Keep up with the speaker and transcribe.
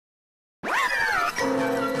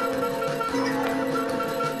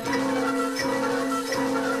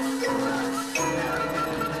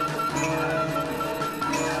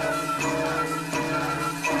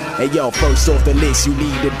Hey yo, first off the list, you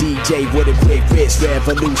need a DJ with a quick wrist.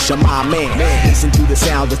 Revolution, my man. Listen to the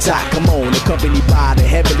sound of top. Come on, accompanied by the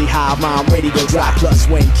heavily high mind, ready to drop. Plus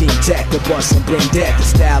Wayne King Tech, the bust and bring death. The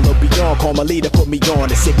style of beyond, call my leader, put me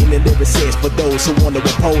on. The sickening lyricist for those who want to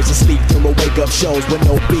repose and sleep through a wake up shows with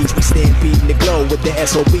no beats. We stand beating the glow with the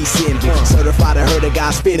SOB symbol. Certified, I heard a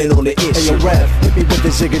guy spitting on the issue. Hey yo, Rev, hit me with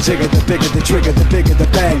the jigger jigger. The bigger the trigger, the bigger the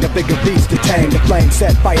bang. The bigger beast, the tang, the flame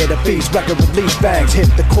set fire, the feast. Record release bangs, hit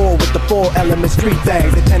the core with the 4 elements, 3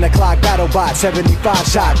 things. The 10 o'clock battle bot, 75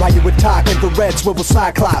 shot. While you would talk, infrared swivel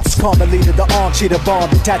cyclops. Karma leader, the arm cheater bomb,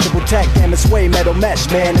 detachable tech, gamma sway, metal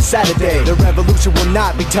mesh, man, it's Saturday. The revolution will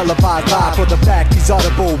not be televised live. For the fact he's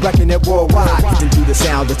audible, wrecking it worldwide. Listen to the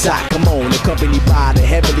sound of top, come on, accompanied by the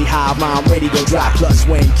heavily high mind, ready to drop. Plus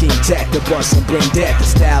Wayne King Tech, the bust and bring death.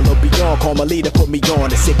 The style of beyond, call my leader, put me on.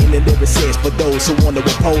 The sickening lyricist for those who want to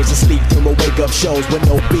repose and sleep through a wake up shows with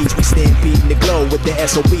no beats. We stand beating the glow with the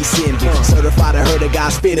SOB symbol. Certified, I heard a guy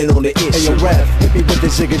spitting on the issue. Hey yo, Rev, hit me with the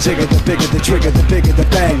jigger jigger. The bigger the trigger, the bigger the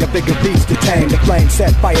bang. The bigger beast, the tang, the flame set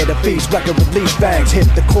fire, the feast. Record release bangs, hit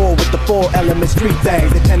the core with the 4 elements, 3 things.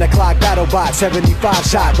 The 10 o'clock battle bot, 75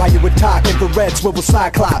 shot. While you would talk, infrared swivel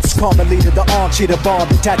cyclops. Karma leader, the arm cheater bomb,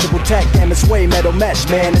 detachable tech, gamma sway, metal mesh,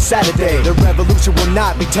 man, it's Saturday. The revolution will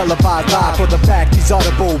not be televised live. For the fact he's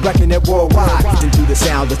audible, wrecking it worldwide. Listen to the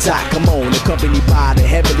sound of top, come on, accompanied by the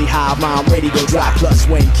heavily high mind, ready to drop. Plus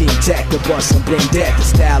Wayne King Tech, the bust and bring death. The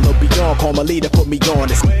style of beyond, call my leader, put me on.